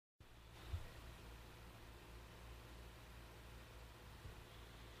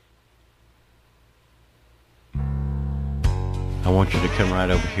I want you to come right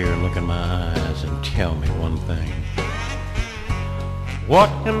over here and look in my eyes and tell me one thing.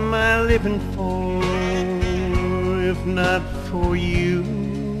 What am I living for if not for you?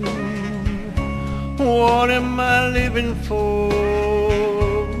 What am I living for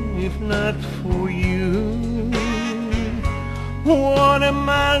if not for you? What am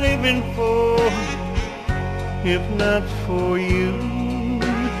I living for if not for you?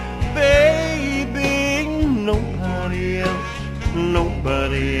 Baby, nobody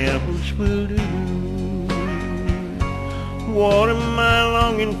else will do. What am I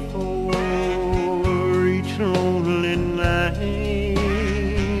longing for each lonely night?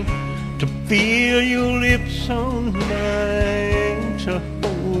 To feel your lips on mine, to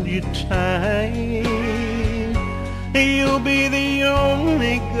hold you tight. You'll be the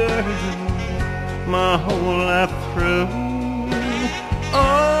only girl my whole life through.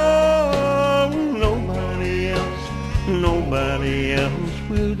 Oh, nobody else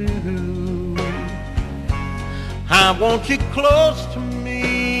will do. I want you close to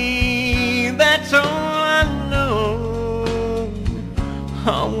me, that's all I know.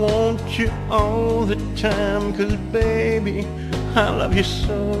 I want you all the time, 'cause baby, I love you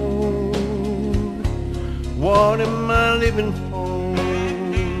so. What am I living for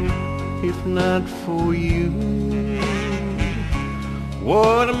if not for you?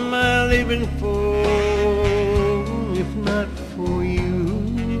 What am I living for if not for you?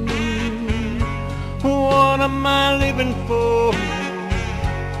 What am I living for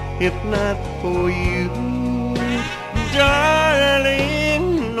if not for you?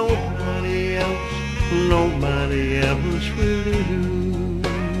 Darling, nobody else will do.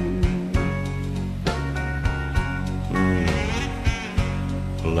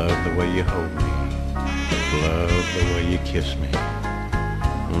 Love the way you hold me. Love the way you kiss me.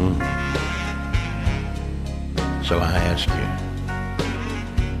 So I ask you,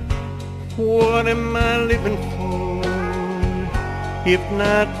 what am I living for if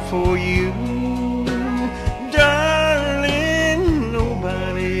not for you? Darling,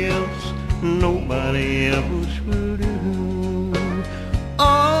 nobody else will do.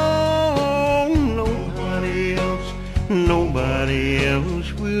 Oh, nobody else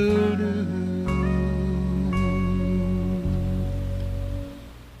will do.